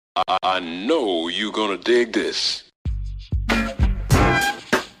I know you're gonna dig this.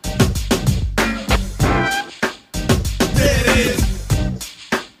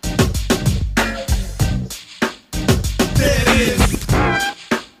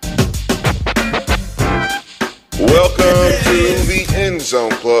 Welcome to the End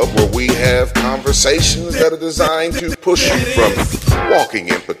Zone Club, where we have conversations that are designed to push you from walking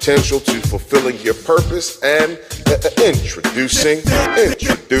in potential to fulfilling your purpose. And introducing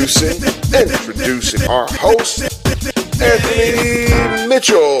our host, Anthony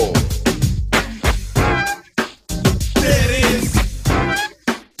Mitchell.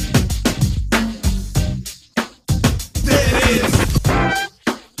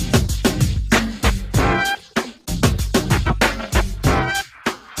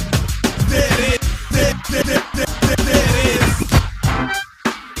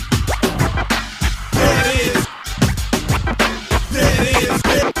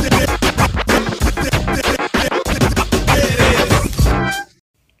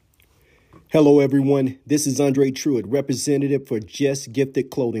 Hello, everyone. This is Andre Truitt, representative for Just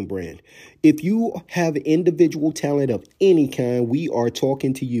Gifted Clothing Brand. If you have individual talent of any kind, we are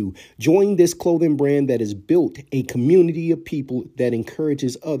talking to you. Join this clothing brand that has built a community of people that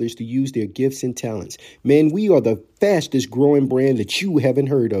encourages others to use their gifts and talents. Man, we are the fastest growing brand that you haven't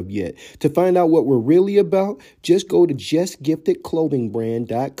heard of yet. To find out what we're really about, just go to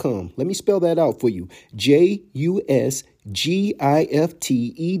justgiftedclothingbrand.com. Let me spell that out for you. JUSGIFTED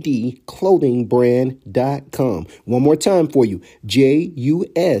clothingbrand.com. One more time for you.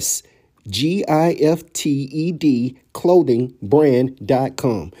 JUSGIFTED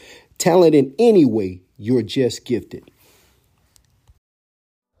clothingbrand.com. Talent in any way, you're just gifted.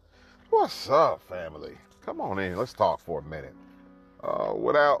 What's up, family? Come on in. Let's talk for a minute.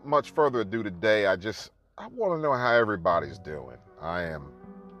 Without much further ado today, I want to know how everybody's doing. I am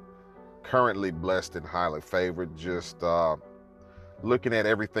currently blessed and highly favored. Just looking at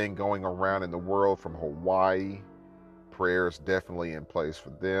everything going around in the world from Hawaii. Prayers definitely in place for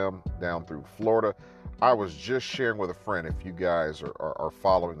them down through Florida. I was just sharing with a friend, if you guys are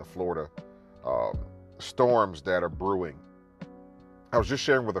following the Florida storms that are brewing. I was just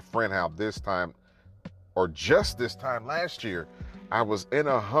sharing with a friend how just this time last year, I was in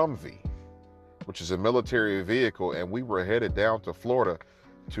a Humvee, which is a military vehicle, and we were headed down to Florida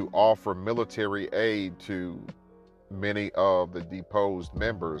to offer military aid to many of the deposed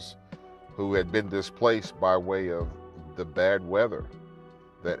members who had been displaced by way of the bad weather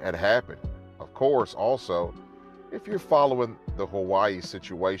that had happened. Of course, also, if you're following the Hawaii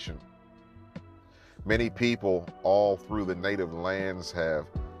situation, many people all through the native lands have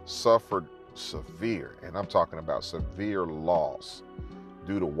suffered severe, and I'm talking about severe loss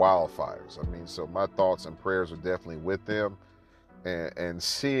due to wildfires. So my thoughts and prayers are definitely with them. And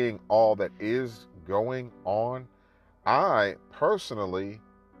seeing all that is going on, I personally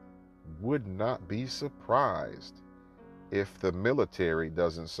would not be surprised if the military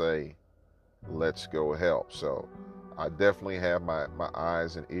doesn't say, let's go help. So I definitely have my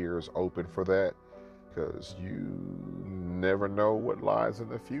eyes and ears open for that, because you never know what lies in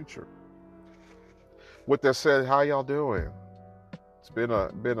the future. With that said, how y'all doing? It's been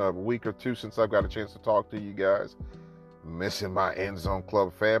a week or two since I've got a chance to talk to you guys. Missing my End Zone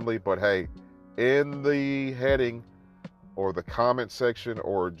Club family, but hey, in the heading or the comment section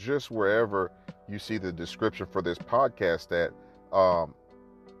or just wherever you see the description for this podcast at,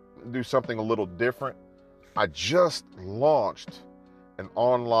 do something a little different. I just launched an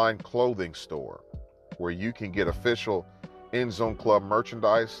online clothing store where you can get official End Zone Club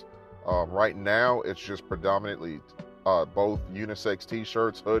merchandise. Right now, it's just predominantly both unisex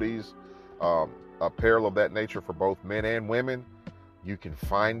t-shirts, hoodies, apparel of that nature for both men and women. You can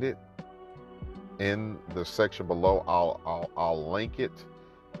find it in the section below. I'll link it.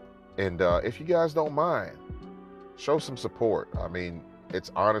 And if you guys don't mind, show some support.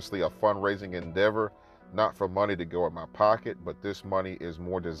 It's honestly a fundraising endeavor, not for money to go in my pocket, but this money is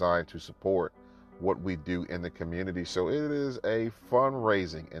more designed to support what we do in the community. So it is a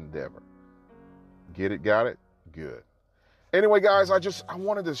fundraising endeavor. Get it? Got it? Good. Anyway, guys, I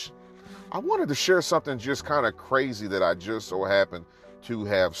wanted to share something just kind of crazy that I just so happened to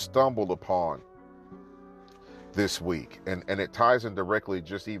have stumbled upon this week. And it ties in directly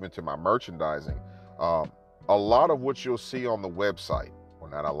just even to my merchandising. A lot of what you'll see on the website, well,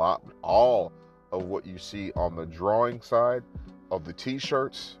 not a lot, but all of what you see on the drawing side of the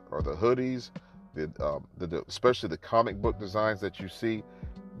t-shirts or the hoodies, especially the comic book designs that you see,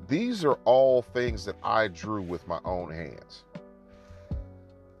 these are all things that I drew with my own hands.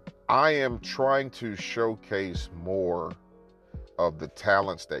 I am trying to showcase more of the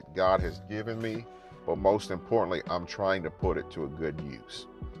talents that God has given me, but most importantly, I'm trying to put it to a good use.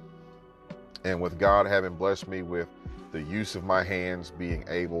 And with God having blessed me with the use of my hands, being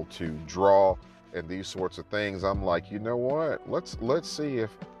able to draw and these sorts of things, I'm like, you know what? Let's see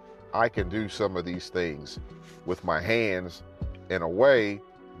if I can do some of these things with my hands in a way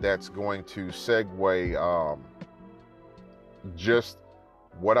that's going to segue just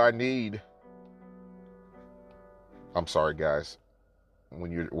what I need. I'm sorry, guys,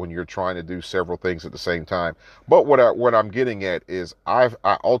 when you're trying to do several things at the same time. But what I'm getting at is I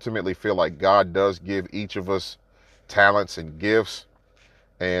ultimately feel like God does give each of us talents and gifts,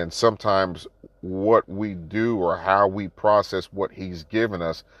 and sometimes what we do or how we process what He's given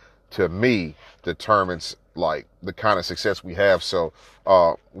us, to me, determines like the kind of success we have. So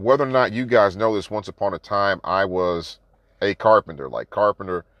whether or not you guys know this, once upon a time I was a carpenter, like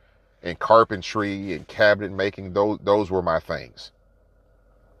carpenter and carpentry and cabinet making. Those were my things.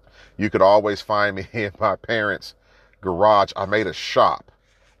 You could always find me in my parents' garage. I made a shop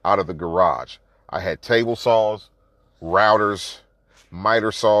out of the garage. I had table saws, routers,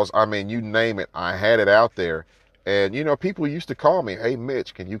 miter saws. I mean, you name it, I had it out there. And, you know, people used to call me, hey,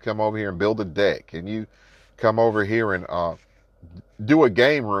 Mitch, can you come over here and build a deck? Can you come over here and do a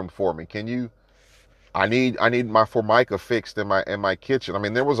game room for me? Can you, I need my Formica fixed in my kitchen. I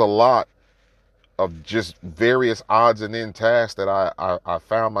mean, there was a lot of just various odds and end tasks that I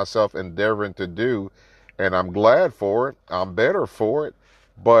found myself endeavoring to do. And I'm glad for it. I'm better for it.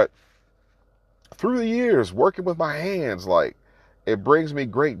 But through the years, working with my hands, like, it brings me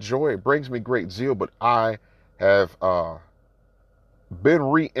great joy. It brings me great zeal. But I have been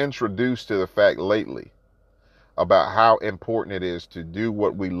reintroduced to the fact lately about how important it is to do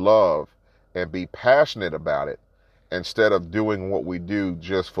what we love and be passionate about it instead of doing what we do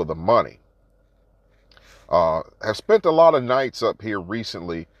just for the money. Have spent a lot of nights up here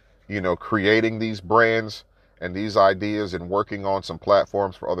recently, you know, creating these brands and these ideas and working on some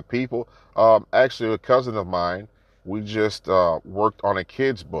platforms for other people. Actually, a cousin of mine, we just worked on a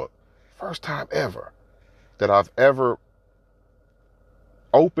kid's book. First time ever that I've ever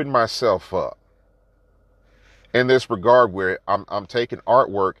opened myself up in this regard, where I'm taking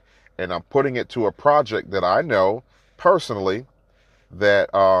artwork and I'm putting it to a project that I know personally that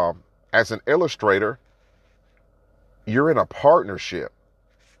as an illustrator, you're in a partnership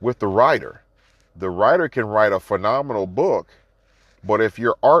with the writer. The writer can write a phenomenal book, but if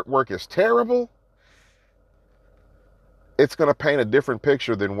your artwork is terrible, it's going to paint a different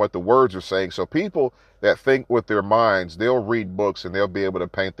picture than what the words are saying. So people that think with their minds, they'll read books and they'll be able to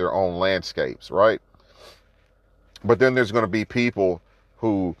paint their own landscapes, right? But then there's going to be people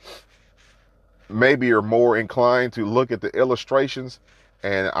who maybe are more inclined to look at the illustrations.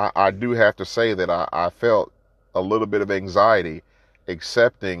 And I do have to say that I felt a little bit of anxiety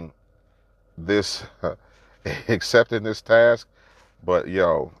accepting this task. But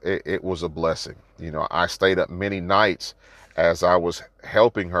it was a blessing. You know, I stayed up many nights as I was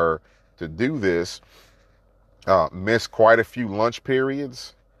helping her to do this, missed quite a few lunch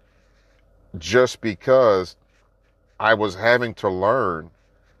periods just because I was having to learn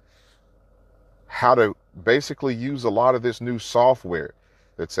how to basically use a lot of this new software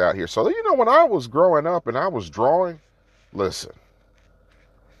that's out here. So, you know, when I was growing up and I was drawing, listen,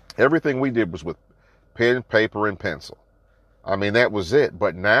 everything we did was with pen, paper, and pencil. I mean, that was it.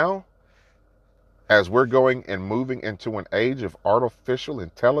 But now, as we're going and moving into an age of artificial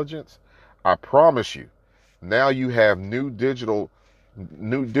intelligence, I promise you, now you have new digital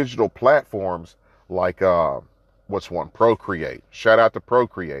platforms like Procreate. Shout out to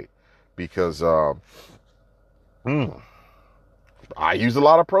Procreate, because I use a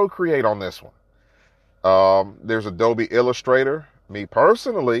lot of Procreate on this one. There's Adobe Illustrator. Me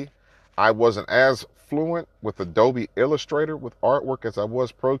personally, I wasn't as fluent with Adobe Illustrator with artwork as I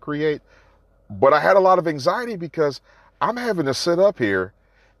was Procreate, but I had a lot of anxiety because I'm having to sit up here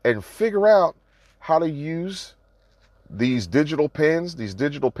and figure out how to use these digital pens, these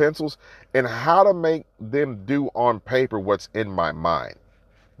digital pencils, and how to make them do on paper what's in my mind.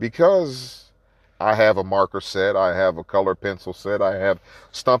 Because I have a marker set, I have a color pencil set, I have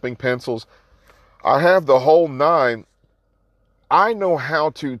stumping pencils, I have the whole nine. I know how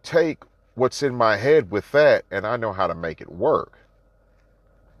to take what's in my head with that, and I know how to make it work.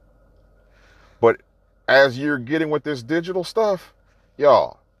 But as you're getting with this digital stuff,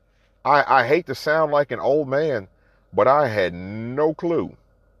 y'all, I hate to sound like an old man, but I had no clue,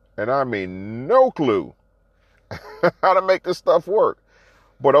 and I mean no clue, how to make this stuff work.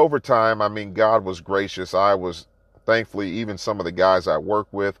 But over time, I mean, God was gracious. I was, thankfully, even some of the guys I work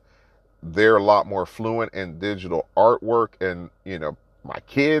with, they're a lot more fluent in digital artwork. And, my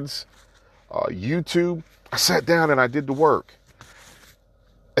kids, YouTube, I sat down and I did the work.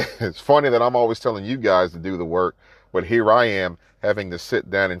 It's funny that I'm always telling you guys to do the work, but here I am having to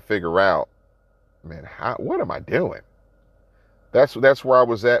sit down and figure out, man, what am I doing? That's where I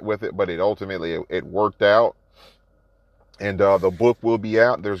was at with it, but it ultimately worked out. And the book will be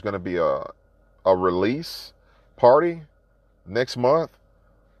out. There's going to be a release party next month,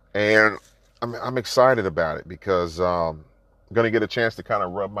 and I'm excited about it because I'm going to get a chance to kind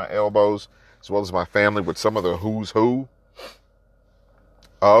of rub my elbows as well as my family with some of the who's who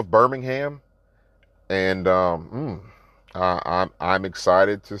of Birmingham, and I'm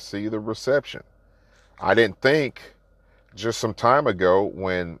excited to see the reception. I didn't think just some time ago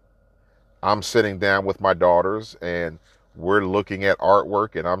when I'm sitting down with my daughters and we're looking at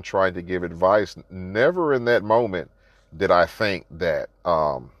artwork and I'm trying to give advice, never in that moment did I think that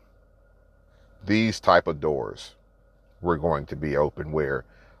these type of doors were going to be open where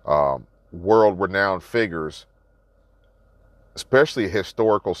world-renowned figures, especially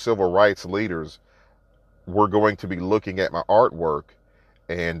historical civil rights leaders, were going to be looking at my artwork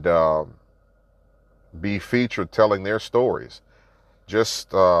and be featured telling their stories.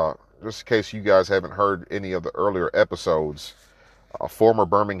 Just in case you guys haven't heard any of the earlier episodes, former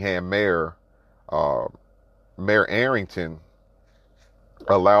Birmingham Mayor Arrington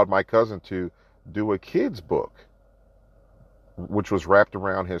allowed my cousin to do a kid's book, which was wrapped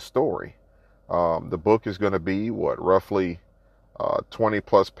around his story. The book is going to be roughly 20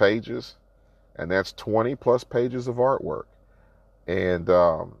 plus pages, and that's 20 plus pages of artwork. And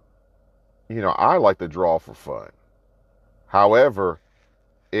I like to draw for fun. However,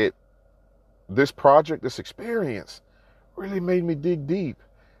 this experience really made me dig deep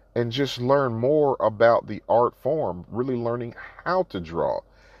and just learn more about the art form, really learning how to draw.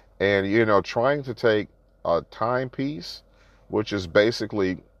 And, trying to take a timepiece, which is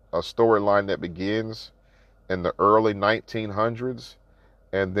basically a storyline that begins in the early 1900s,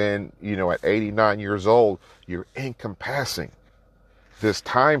 and then, at 89 years old, you're encompassing this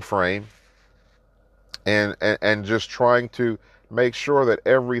time frame and just trying to make sure that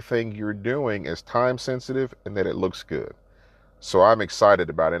everything you're doing is time sensitive and that it looks good. So I'm excited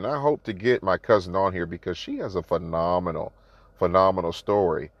about it. And I hope to get my cousin on here because she has a phenomenal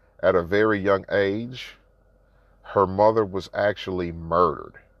story. At a very young age, her mother was actually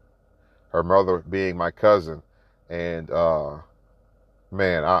murdered. Her mother being my cousin. And,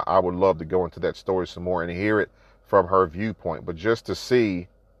 man, I would love to go into that story some more and hear it from her viewpoint. But just to see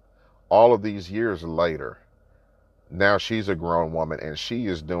all of these years later, now she's a grown woman and she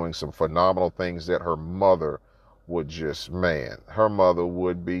is doing some phenomenal things that her mother would her mother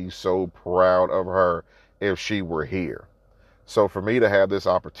would be so proud of her if she were here. So for me to have this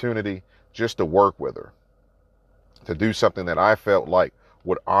opportunity just to work with her, to do something that I felt like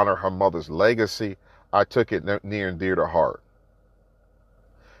would honor her mother's legacy, I took it near and dear to heart.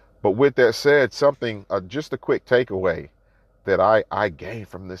 But with that said, just a quick takeaway that I gained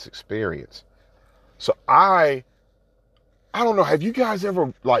from this experience. So I don't know, have you guys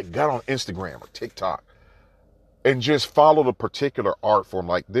ever got on Instagram or TikTok and just followed a particular art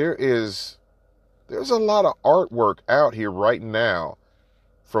form? There's a lot of artwork out here right now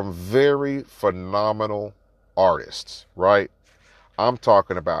from very phenomenal artists, right? I'm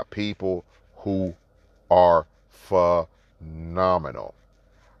talking about people who are phenomenal.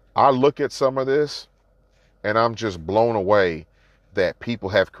 I look at some of this and I'm just blown away that people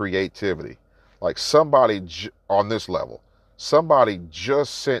have creativity. Somebody on this level, somebody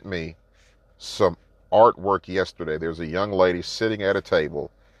just sent me some artwork yesterday. There's a young lady sitting at a table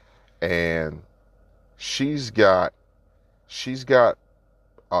and she's got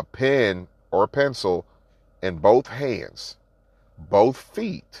a pen or a pencil in both hands, both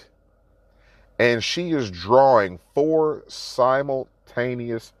feet, and she is drawing 4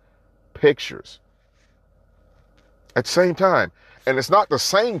 simultaneous pictures at the same time. And it's not the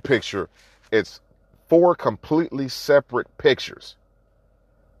same picture, it's 4 completely separate pictures.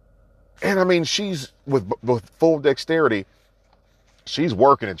 And I mean, she's with full dexterity, she's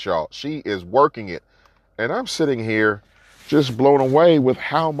working it, y'all. She is working it. And I'm sitting here just blown away with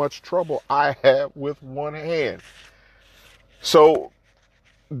how much trouble I have with one hand. So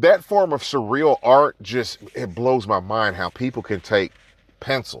that form of surreal art it blows my mind how people can take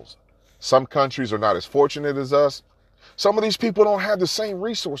pencils. Some countries are not as fortunate as us. Some of these people don't have the same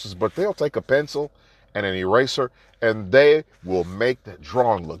resources, but they'll take a pencil and an eraser and they will make that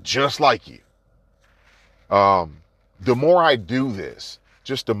drawing look just like you. The more I do this,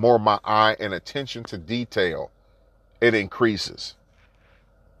 just the more my eye and attention to detail, it increases.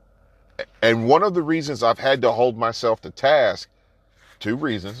 And one of the reasons I've had to hold myself to task, two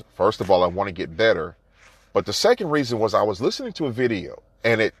reasons. First of all, I want to get better. But the second reason was I was listening to a video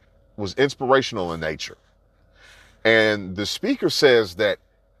and it was inspirational in nature. And the speaker says that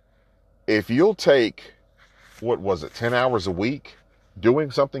if you'll take, 10 hours a week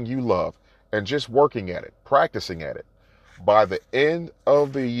doing something you love and just working at it, practicing at it, by the end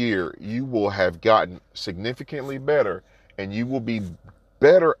of the year, you will have gotten significantly better and you will be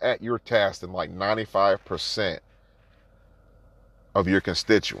better at your task than like 95% of your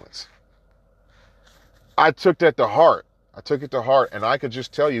constituents. I took that to heart. And I could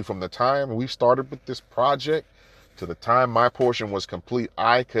just tell you from the time we started with this project to the time my portion was complete,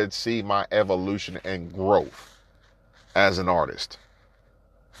 I could see my evolution and growth as an artist.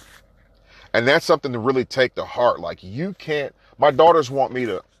 And that's something to really take to heart. Like, you can't, my daughters want me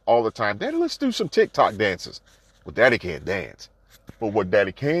to all the time, Daddy, let's do some TikTok dances. Well, Daddy can't dance. But what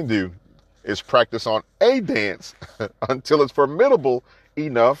Daddy can do is practice on a dance until it's formidable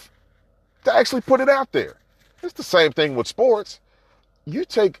enough to actually put it out there. It's the same thing with sports. You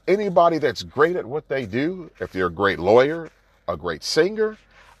take anybody that's great at what they do, if you're a great lawyer, a great singer,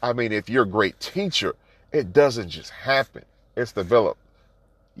 if you're a great teacher, it doesn't just happen. It's developed.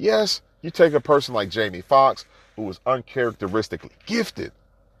 Yes, you take a person like Jamie Foxx, who was uncharacteristically gifted,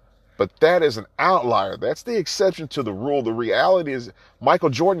 but that is an outlier. That's the exception to the rule. The reality is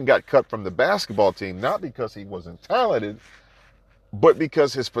Michael Jordan got cut from the basketball team, not because he wasn't talented, but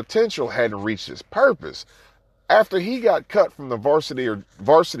because his potential hadn't reached his purpose. After he got cut from the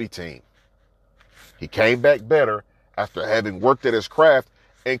varsity team, he came back better after having worked at his craft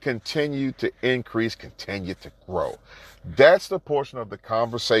and continued to increase, continued to grow. That's the portion of the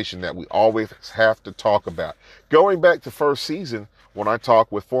conversation that we always have to talk about. Going back to first season, when I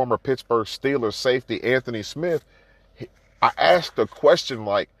talked with former Pittsburgh Steelers safety Anthony Smith, I asked a question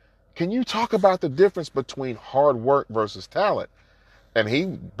like, can you talk about the difference between hard work versus talent? And he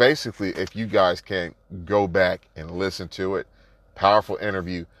basically, if you guys can go back and listen to it, powerful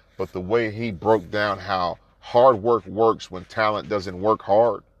interview, but the way he broke down how hard work works when talent doesn't work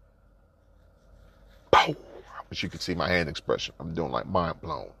hard. Pow! I wish you could see my hand expression. I'm doing like mind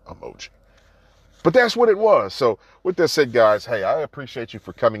blown emoji. But that's what it was. So with that said, guys, hey, I appreciate you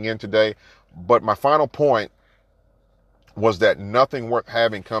for coming in today. But my final point was that nothing worth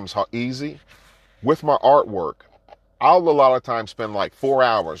having comes easy. With my artwork, I'll a lot of times spend like 4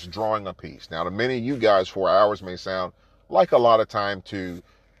 hours drawing a piece. Now, to many of you guys, 4 hours may sound like a lot of time to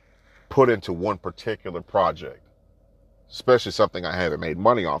put into one particular project, especially something I haven't made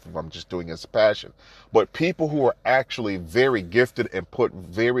money off of. I'm just doing it as a passion. But people who are actually very gifted and put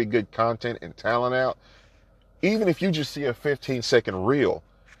very good content and talent out, even if you just see a 15-second reel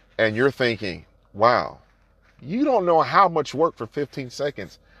and you're thinking, wow, you don't know how much work for 15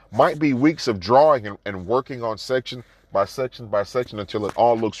 seconds. Might be weeks of drawing and working on section by section by section until it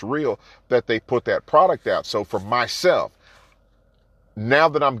all looks real, that they put that product out. So for myself, now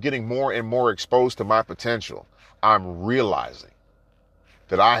that I'm getting more and more exposed to my potential, I'm realizing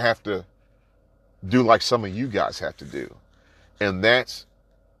that I have to do like some of you guys have to do. And that's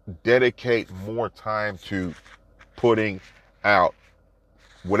dedicate more time to putting out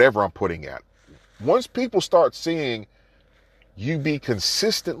whatever I'm putting out. Once people start seeing you be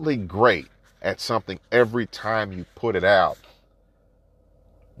consistently great at something every time you put it out.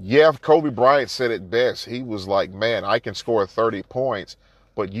 Yeah, Kobe Bryant said it best. He was like, man, I can score 30 points,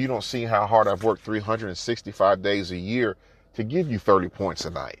 but you don't see how hard I've worked 365 days a year to give you 30 points a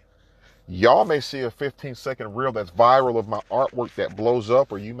night. Y'all may see a 15-second reel that's viral of my artwork that blows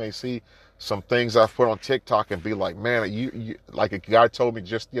up, or you may see some things I've put on TikTok and be like, man, you like a guy told me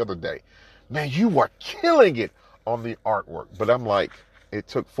just the other day, man, you are killing it on the artwork. But I'm like, it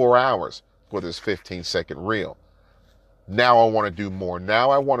took 4 hours for this 15-second reel. Now I want to do more.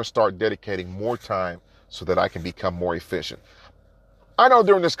 Now I want to start dedicating more time so that I can become more efficient. I know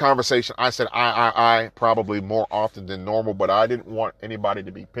during this conversation, I said I probably more often than normal, but I didn't want anybody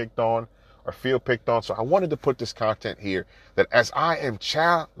to be picked on or feel picked on. So I wanted to put this content here that as I am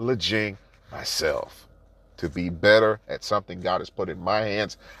challenging myself to be better at something God has put in my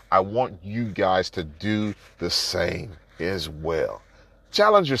hands, I want you guys to do the same as well.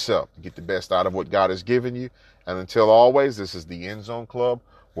 Challenge yourself to get the best out of what God has given you. And until always, this is the End Zone Club,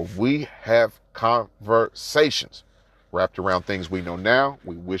 where we have conversations wrapped around things we know now,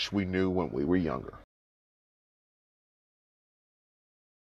 we wish we knew when we were younger.